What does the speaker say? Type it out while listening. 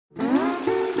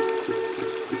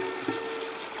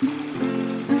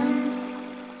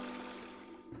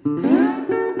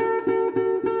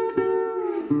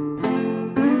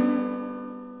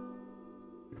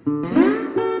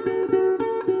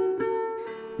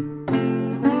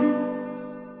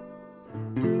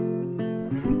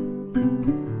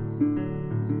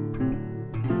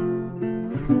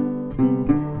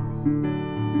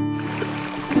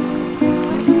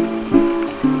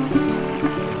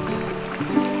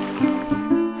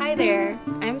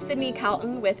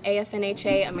Calton with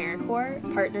AFNHA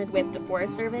AmeriCorps, partnered with the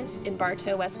Forest Service in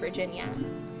Bartow, West Virginia.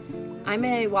 I'm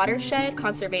a watershed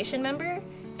conservation member,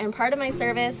 and part of my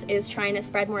service is trying to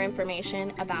spread more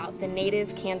information about the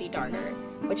native candy darter,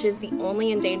 which is the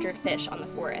only endangered fish on the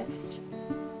forest.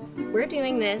 We're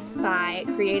doing this by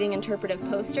creating interpretive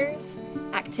posters,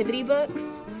 activity books,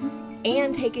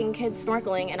 and taking kids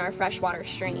snorkeling in our freshwater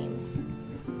streams.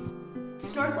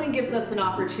 Snorkeling gives us an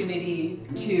opportunity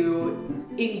to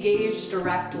engage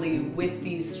directly with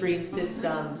these stream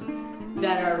systems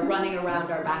that are running around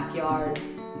our backyard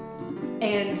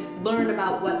and learn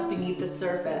about what's beneath the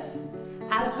surface.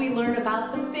 As we learn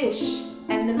about the fish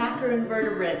and the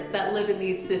macroinvertebrates that live in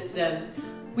these systems,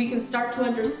 we can start to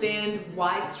understand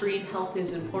why stream health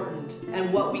is important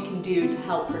and what we can do to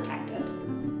help protect it.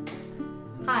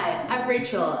 Hi, I'm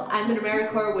Rachel. I'm an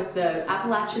AmeriCorps with the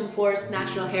Appalachian Forest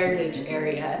National Heritage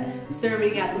Area,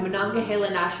 serving at the Monongahela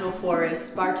National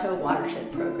Forest Bartow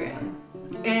Watershed Program.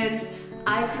 And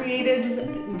I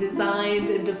created, designed,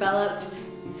 and developed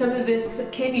some of this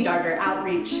candy darter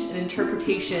outreach and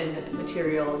interpretation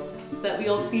materials that we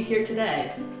all see here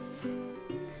today.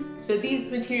 So these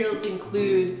materials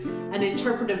include an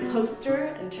interpretive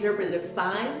poster, interpretive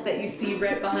sign that you see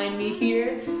right behind me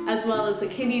here, as well as a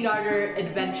candy darter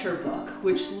adventure book,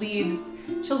 which leads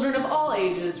children of all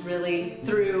ages really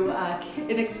through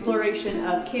an exploration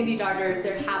of candy darter,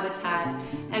 their habitat,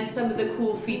 and some of the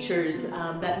cool features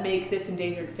that make this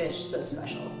endangered fish so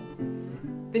special.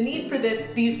 The need for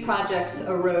these projects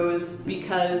arose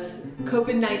because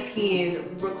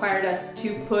COVID-19 required us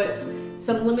to put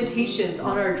some limitations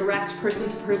on our direct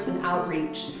person-to-person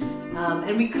outreach.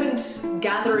 And we couldn't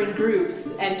gather in groups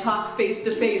and talk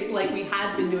face-to-face like we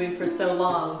had been doing for so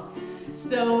long.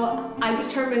 So I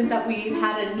determined that we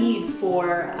had a need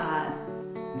for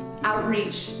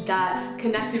outreach that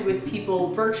connected with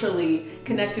people virtually,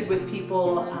 connected with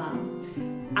people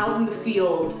out in the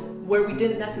field, where we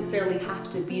didn't necessarily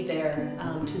have to be there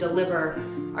to deliver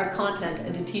our content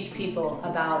and to teach people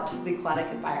about the aquatic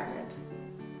environment.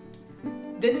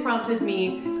 This prompted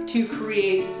me to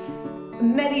create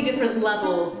many different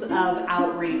levels of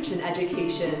outreach and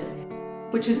education,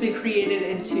 which has been created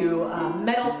into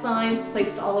metal signs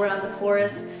placed all around the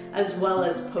forest, as well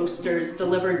as posters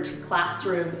delivered to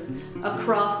classrooms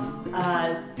across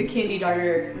the candy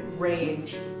darter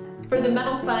range. For the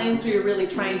metal signs, we were really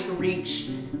trying to reach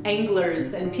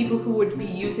anglers and people who would be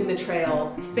using the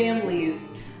trail,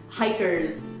 families,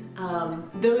 hikers,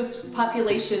 those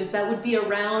populations that would be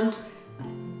around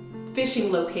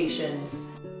fishing locations.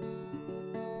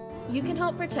 You can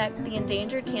help protect the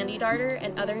endangered candy darter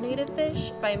and other native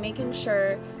fish by making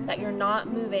sure that you're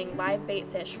not moving live bait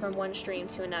fish from one stream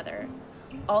to another.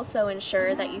 Also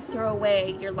ensure that you throw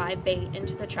away your live bait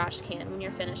into the trash can when you're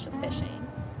finished with fishing.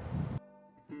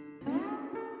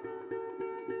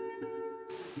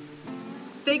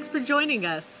 Thanks for joining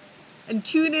us, and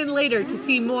tune in later to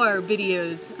see more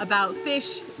videos about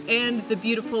fish and the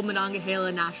beautiful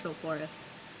Monongahela National Forest.